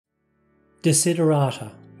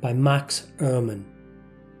Desiderata by Max Ehrmann.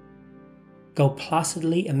 Go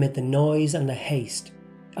placidly amid the noise and the haste,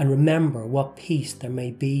 and remember what peace there may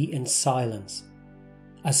be in silence.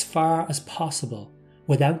 As far as possible,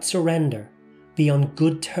 without surrender, be on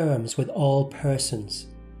good terms with all persons.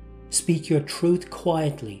 Speak your truth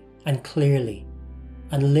quietly and clearly,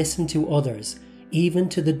 and listen to others, even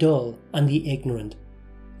to the dull and the ignorant.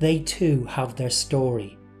 They too have their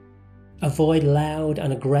story. Avoid loud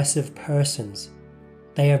and aggressive persons.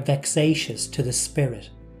 They are vexatious to the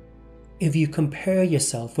spirit. If you compare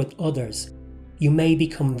yourself with others, you may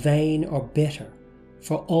become vain or bitter,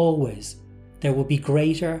 for always there will be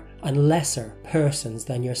greater and lesser persons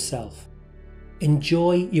than yourself.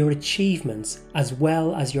 Enjoy your achievements as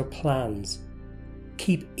well as your plans.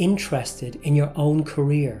 Keep interested in your own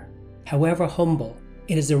career. However humble,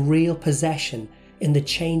 it is a real possession in the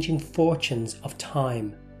changing fortunes of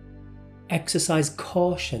time. Exercise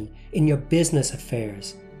caution in your business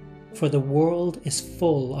affairs, for the world is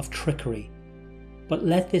full of trickery. But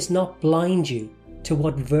let this not blind you to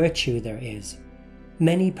what virtue there is.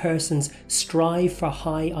 Many persons strive for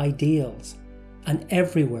high ideals, and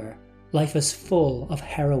everywhere life is full of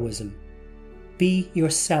heroism. Be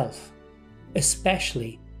yourself.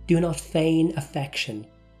 Especially do not feign affection,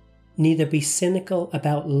 neither be cynical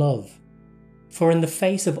about love. For in the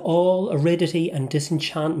face of all aridity and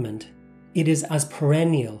disenchantment, it is as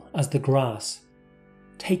perennial as the grass.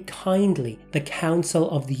 Take kindly the counsel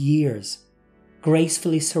of the years,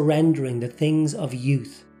 gracefully surrendering the things of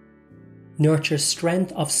youth. Nurture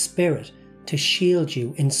strength of spirit to shield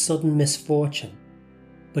you in sudden misfortune,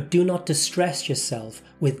 but do not distress yourself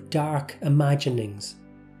with dark imaginings.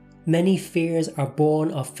 Many fears are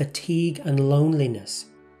born of fatigue and loneliness.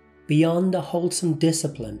 Beyond a wholesome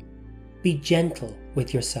discipline, be gentle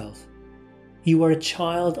with yourself. You are a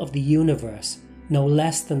child of the universe, no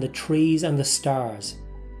less than the trees and the stars.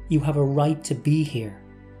 You have a right to be here.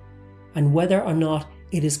 And whether or not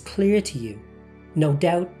it is clear to you, no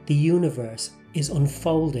doubt the universe is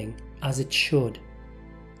unfolding as it should.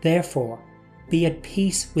 Therefore, be at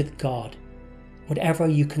peace with God, whatever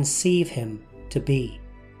you conceive Him to be.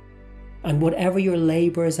 And whatever your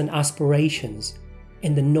labours and aspirations,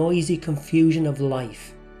 in the noisy confusion of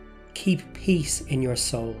life, keep peace in your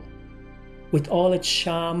soul. With all its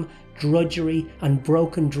sham, drudgery and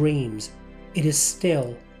broken dreams, it is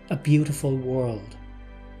still a beautiful world.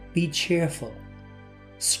 Be cheerful.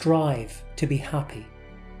 Strive to be happy.